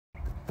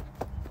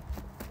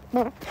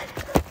Hello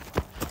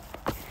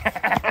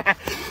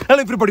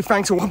everybody,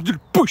 Fanks and welcome to the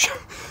push.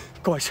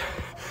 Guys,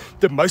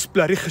 the most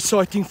bloody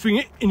exciting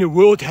thing in the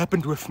world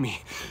happened with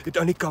me. It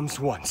only comes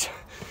once.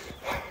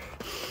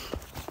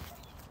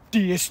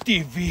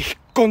 DSTV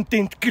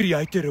Content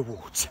Creator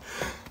Awards.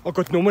 I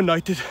got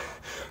nominated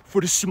for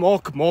the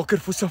Smaakmaker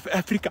for South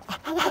Africa.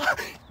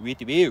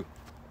 Weet you.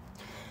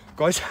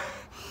 Guys,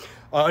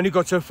 I only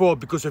got so far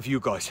because of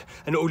you guys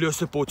and all your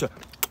support.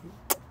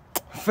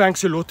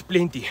 Thanks a lot,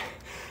 plenty.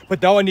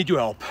 But now I need your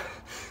help.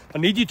 I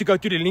need you to go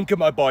to the link in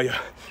my bio,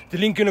 the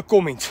link in the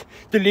comments,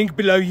 the link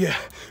below here,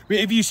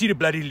 wherever you see the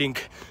bloody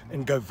link,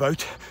 and go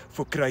vote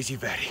for Crazy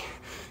Werrie.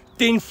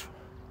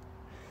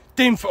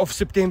 10th of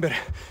September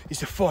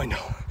is the final.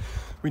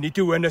 We need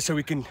to win so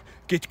we can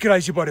get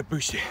crazy by the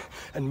bush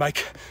and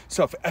make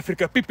South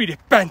Africa pee the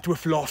pant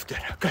with laughter.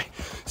 Okay,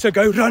 so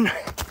go run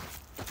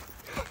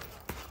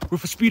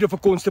with the speed of a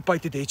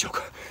constipated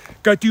hedgehog.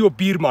 Go to your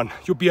beerman,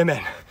 your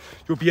beerman,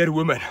 your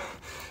beerwoman,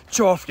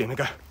 chaff them and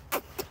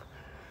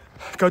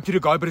go to the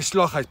guy by the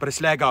slaghuis, by the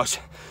slag house.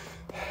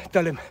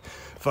 Tell him,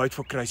 vote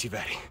for Crazy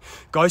Werrie.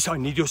 Guys, I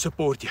need your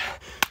support here.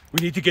 We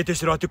need to get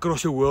this right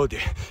across the world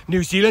here.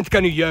 New Zealand,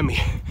 can you hear me?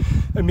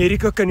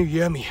 America, can you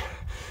hear me?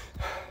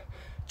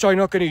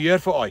 China, can you hear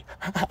for I?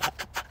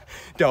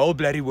 The whole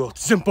bloody world.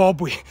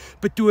 Zimbabwe,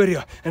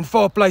 Pretoria, and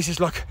far places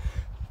like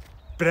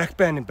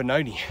Brakpan and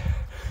Benoni.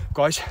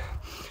 Guys,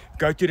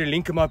 go to the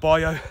link in my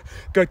bio.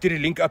 Go to the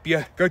link up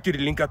here. Go to the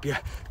link up here.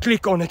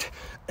 Click on it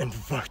and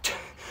vote.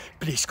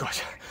 Please,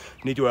 guys.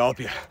 Need your help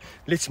here.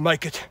 Let's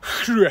make it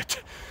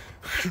groot.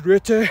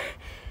 Groter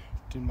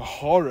than my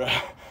horror.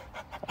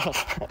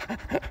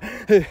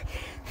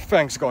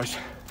 Thanks, guys.